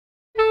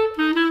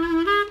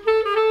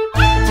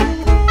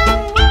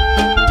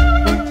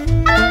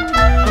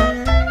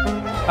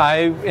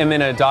I am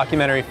in a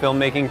documentary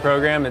filmmaking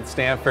program at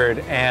Stanford,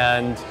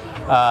 and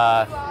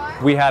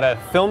we had a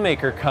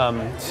filmmaker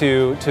come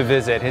to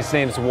visit. His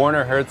name's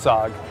Werner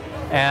Herzog,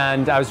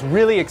 and I was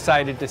really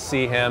excited to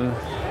see him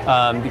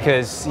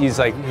because he's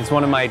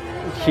one of my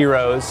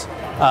heroes.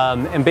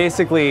 And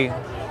basically,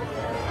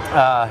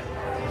 I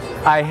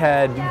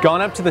had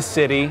gone up to the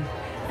city,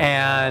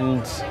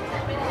 and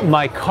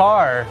my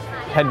car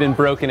had been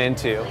broken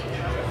into,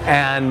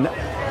 and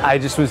I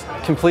just was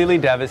completely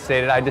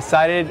devastated. I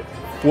decided,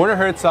 Werner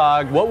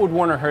Herzog, what would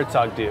Werner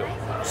Herzog do?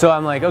 So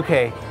I'm like,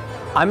 okay,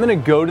 I'm gonna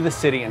go to the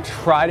city and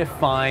try to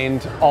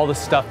find all the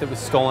stuff that was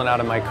stolen out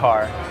of my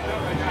car.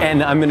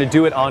 And I'm gonna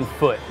do it on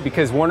foot,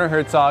 because Werner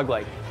Herzog,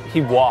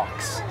 he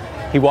walks.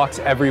 He walks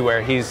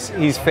everywhere.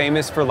 He's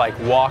famous for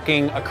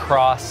walking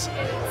across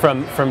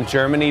from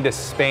Germany to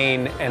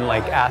Spain and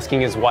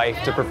asking his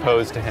wife to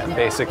propose to him,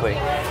 basically.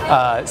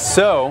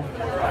 So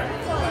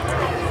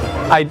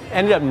I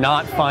ended up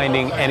not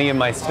finding any of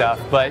my stuff,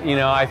 but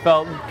I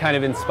felt kind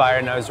of inspired,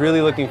 and I was really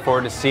looking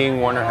forward to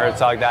seeing Werner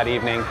Herzog that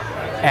evening.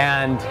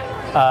 And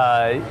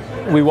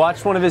we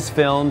watched one of his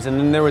films, and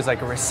then there was a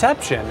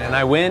reception, and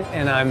I went,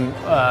 and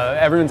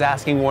everyone's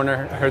asking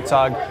Werner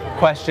Herzog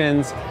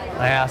questions.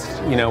 I asked,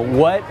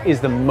 what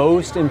is the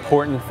most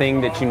important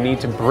thing that you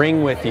need to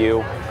bring with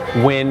you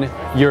when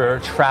you're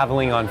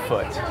traveling on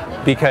foot?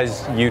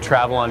 Because you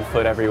travel on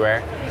foot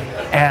everywhere.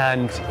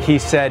 And he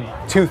said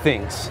two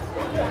things: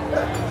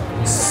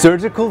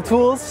 surgical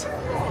tools,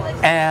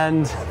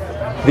 and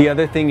the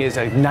other thing is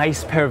a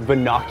nice pair of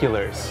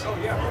binoculars.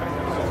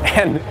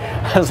 And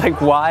I was like,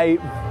 why?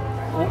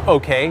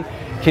 Okay,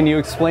 can you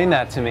explain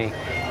that to me?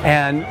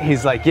 And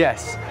he's like,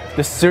 yes,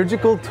 the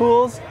surgical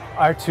tools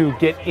are to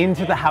get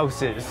into the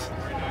houses,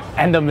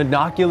 and the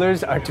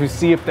binoculars are to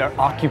see if they're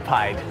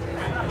occupied.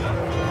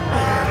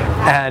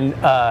 And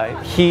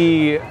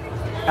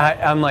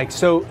I'm like,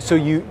 so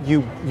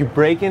you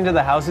break into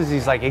the houses?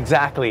 He's like,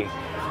 exactly.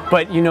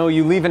 But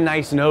you leave a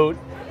nice note,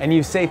 and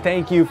you say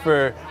thank you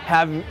for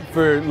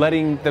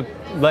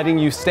letting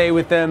you stay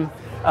with them.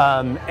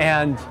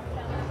 And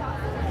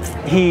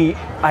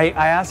I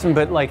asked him,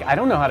 but I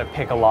don't know how to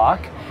pick a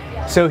lock.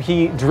 So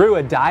he drew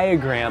a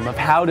diagram of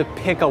how to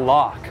pick a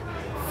lock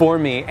for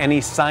me, and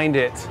he signed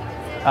it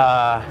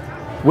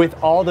with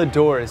all the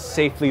doors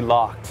safely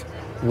locked,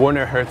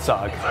 Werner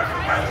Herzog.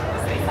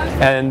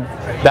 And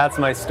that's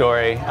my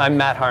story. I'm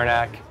Matt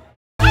Harnack.